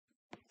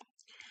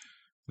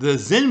The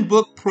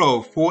ZenBook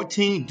Pro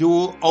 14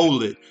 Duo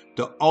OLED,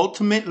 the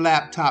ultimate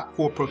laptop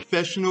for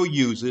professional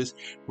users,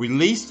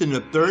 released in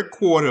the third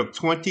quarter of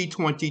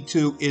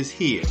 2022, is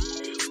here.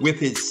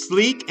 With its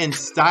sleek and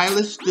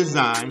stylish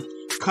design,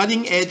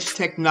 cutting-edge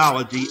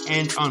technology,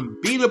 and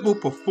unbeatable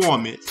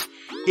performance,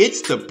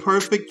 it's the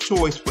perfect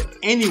choice for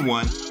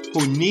anyone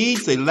who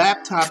needs a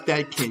laptop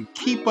that can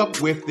keep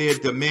up with their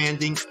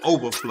demanding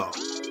overflow.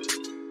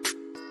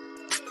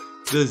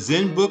 The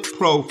ZenBook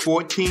Pro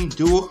 14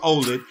 Duo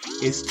OLED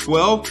is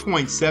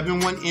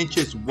 12.71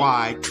 inches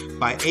wide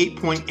by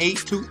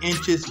 8.82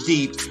 inches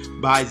deep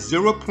by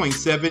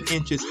 0.7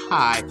 inches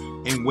high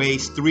and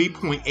weighs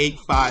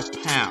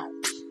 3.85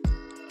 pounds.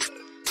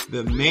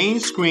 The main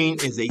screen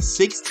is a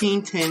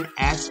 16:10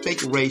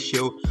 aspect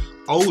ratio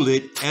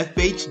OLED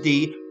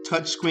FHD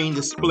touchscreen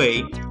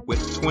display with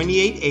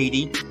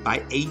 2880 by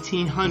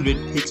 1800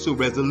 pixel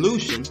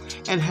resolution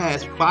and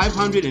has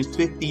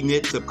 550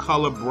 nits of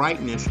color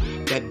brightness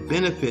that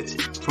benefits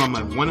from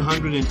a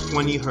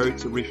 120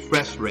 Hz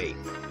refresh rate.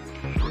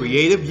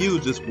 Creative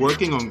users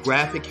working on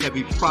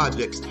graphic-heavy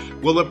projects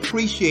will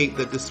appreciate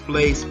the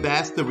display's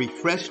faster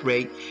refresh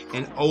rate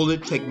and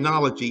OLED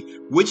technology,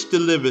 which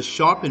delivers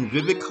sharp and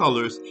vivid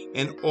colors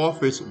and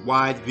offers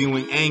wide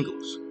viewing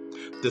angles.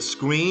 The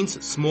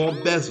screen's small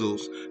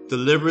bezels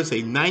delivers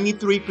a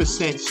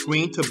 93%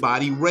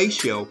 screen-to-body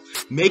ratio,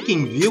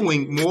 making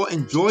viewing more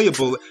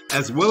enjoyable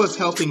as well as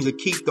helping to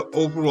keep the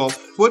overall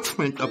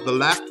footprint of the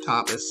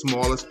laptop as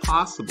small as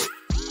possible.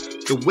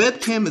 The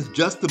webcam is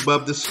just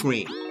above the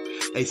screen.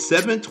 A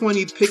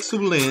 720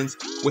 pixel lens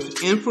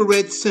with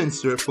infrared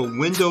sensor for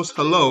Windows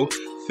Hello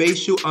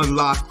facial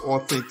unlock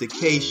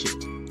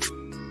authentication.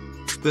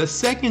 The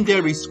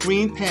secondary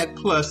ScreenPad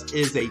Plus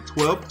is a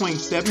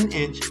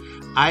 12.7-inch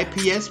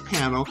IPS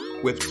panel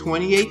with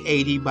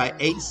 2880 by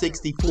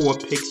 864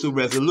 pixel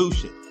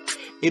resolution.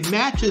 It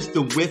matches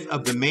the width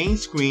of the main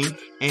screen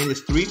and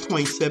is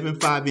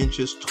 3.75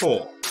 inches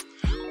tall.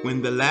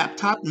 When the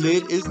laptop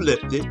lid is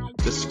lifted,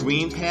 the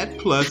ScreenPad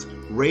Plus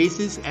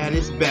raises at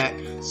its back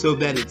so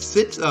that it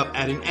sits up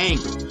at an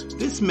angle.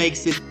 This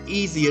makes it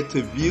easier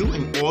to view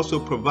and also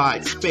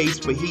provides space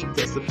for heat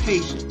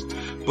dissipation,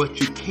 but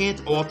you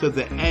can't alter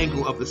the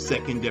angle of the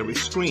secondary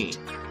screen.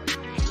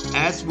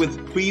 As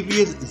with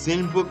previous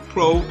ZenBook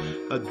Pro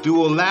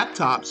Duo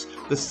laptops,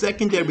 the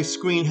secondary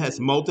screen has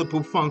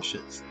multiple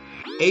functions.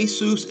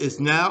 Asus is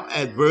now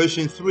at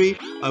version 3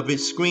 of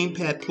its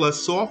ScreenPad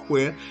Plus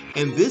software,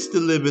 and this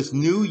delivers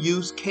new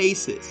use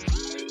cases.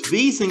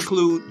 These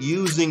include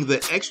using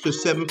the extra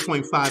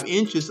 7.5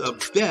 inches of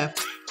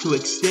depth to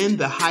extend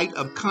the height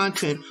of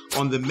content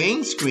on the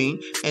main screen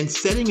and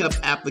setting up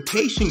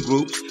application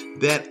groups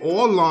that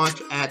all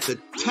launch at the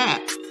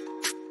tap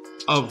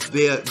of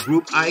their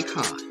group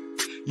icon.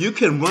 You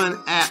can run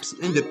apps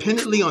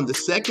independently on the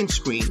second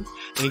screen,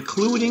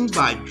 including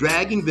by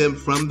dragging them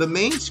from the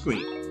main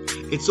screen.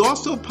 It's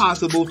also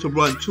possible to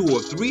run 2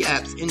 or 3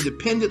 apps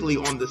independently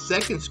on the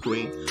second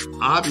screen,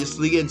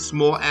 obviously in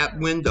small app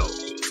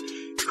windows.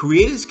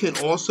 Creators can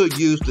also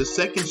use the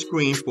second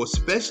screen for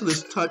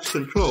specialist touch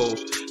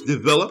controls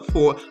developed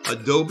for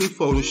Adobe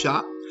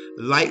Photoshop,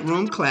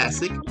 Lightroom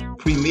Classic,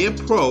 Premiere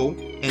Pro,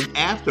 and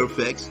After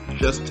Effects,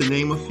 just to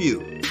name a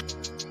few.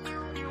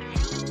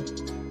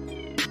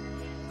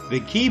 The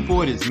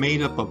keyboard is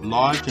made up of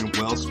large and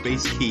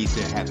well-spaced keys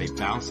that have a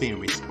bouncy and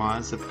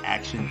responsive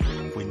action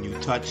when you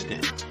touch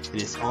them.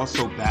 It is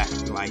also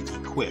backlight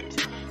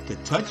equipped. The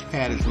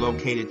touchpad is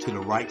located to the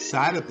right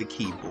side of the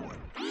keyboard.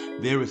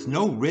 There is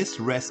no wrist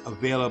rest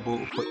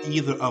available for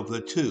either of the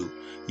two.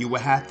 You will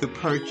have to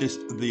purchase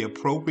the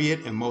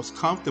appropriate and most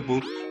comfortable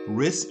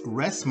wrist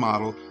rest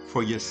model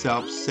for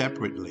yourself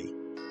separately.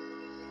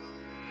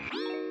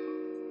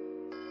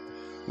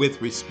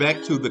 With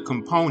respect to the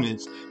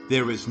components,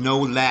 there is no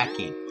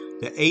lacking.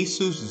 The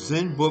Asus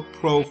ZenBook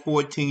Pro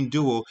 14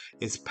 Duo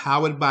is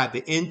powered by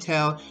the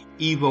Intel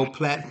Evo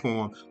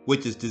Platform,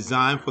 which is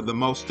designed for the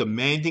most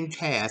demanding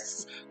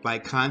tasks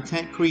like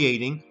content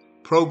creating,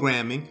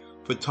 programming,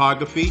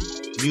 photography,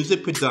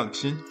 music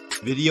production,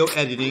 video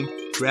editing,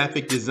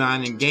 graphic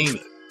design, and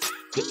gaming.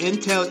 The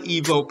Intel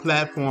Evo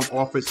Platform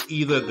offers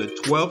either the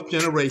 12th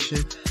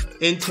generation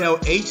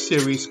Intel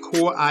H-Series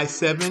Core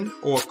i7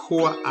 or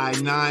Core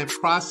i9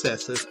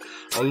 processors,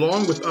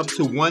 along with up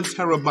to 1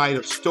 terabyte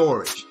of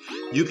storage.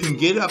 You can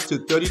get up to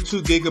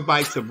 32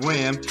 gigabytes of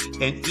RAM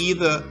and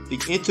either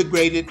the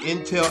integrated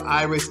Intel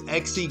Iris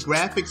Xe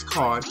graphics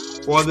card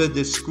or the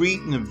discrete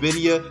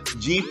Nivida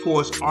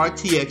GeForce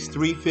RTX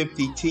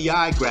 350 Ti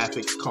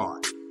graphics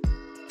card.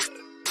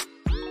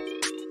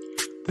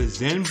 The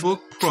ZenBook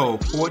Pro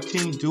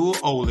 14 Duo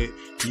OLED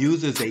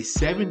uses a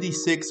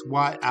 76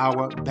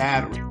 watt-hour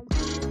battery.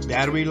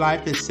 Battery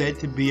life is said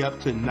to be up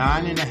to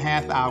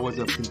 9.5 hours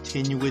of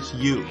continuous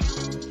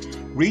use.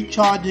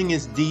 Recharging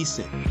is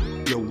decent.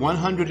 Your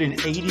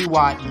 180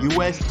 watt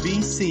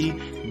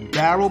USB-C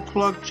barrel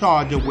plug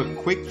charger with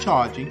quick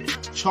charging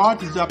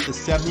charges up to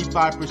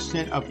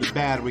 75% of the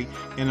battery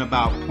in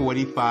about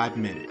 45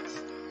 minutes.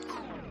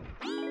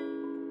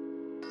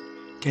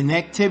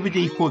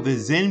 Connectivity for the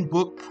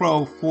ZenBook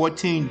Pro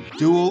 14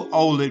 Duo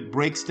OLED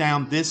breaks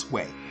down this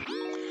way.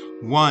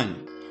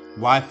 1.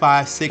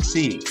 Wi-Fi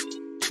 6E.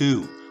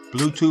 2.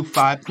 Bluetooth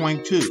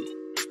 5.2.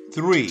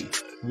 3.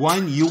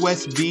 1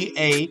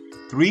 USB-A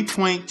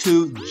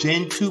 3.2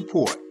 Gen 2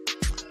 port.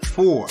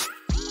 4.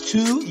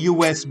 2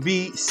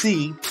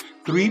 USB-C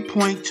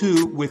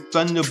 3.2 with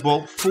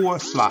Thunderbolt 4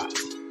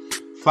 slots.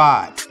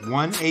 5.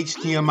 1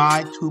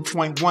 HDMI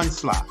 2.1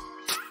 slot.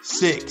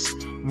 6.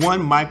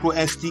 1 micro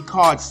SD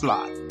card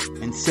slot.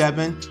 And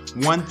 7.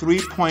 1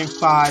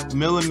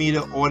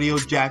 3.5mm audio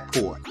jack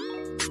port.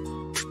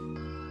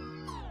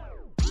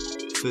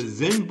 The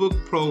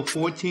ZenBook Pro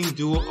 14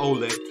 Duo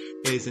OLED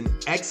is an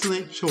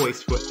excellent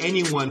choice for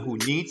anyone who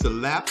needs a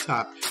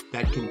laptop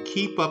that can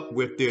keep up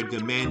with their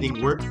demanding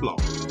workflow.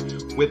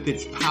 With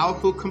its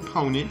powerful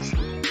components,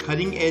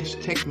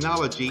 cutting-edge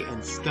technology,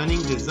 and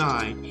stunning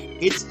design,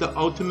 it's the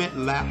ultimate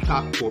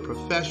laptop for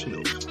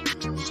professionals.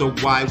 So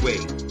why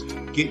wait?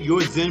 Get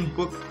your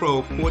ZenBook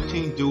Pro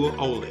 14 Duo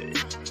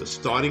OLED. The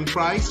starting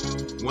price,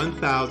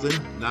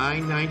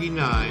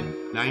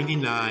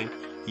 $1,999.99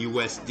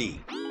 USD.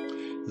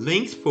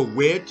 Links for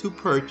where to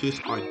purchase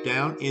are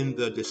down in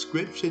the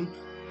description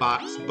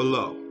box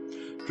below.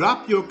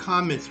 Drop your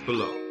comments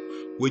below.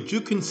 Would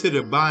you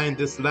consider buying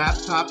this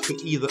laptop to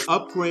either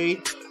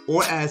upgrade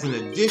or as an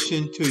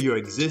addition to your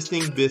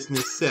existing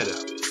business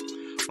setup?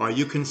 Are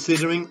you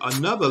considering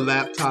another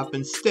laptop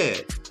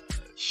instead?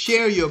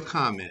 Share your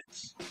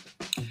comments.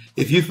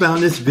 If you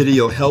found this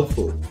video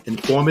helpful,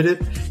 informative,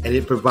 and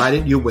it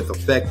provided you with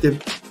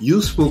effective,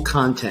 useful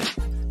content,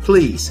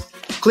 please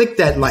click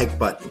that like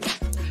button.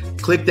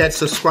 Click that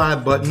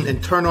subscribe button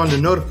and turn on the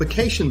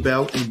notification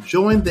bell and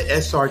join the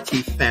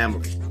SRT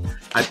family.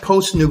 I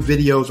post new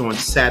videos on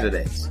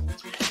Saturdays.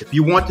 If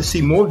you want to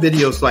see more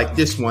videos like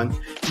this one,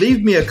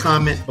 leave me a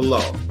comment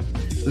below.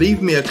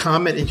 Leave me a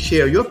comment and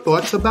share your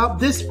thoughts about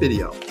this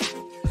video.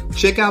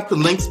 Check out the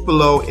links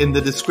below in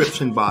the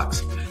description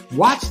box.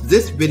 Watch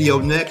this video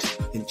next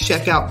and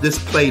check out this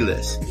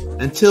playlist.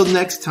 Until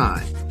next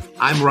time,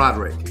 I'm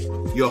Roderick,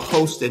 your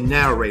host and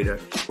narrator,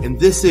 and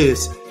this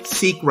is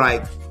Seek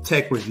Right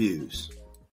Tech Reviews.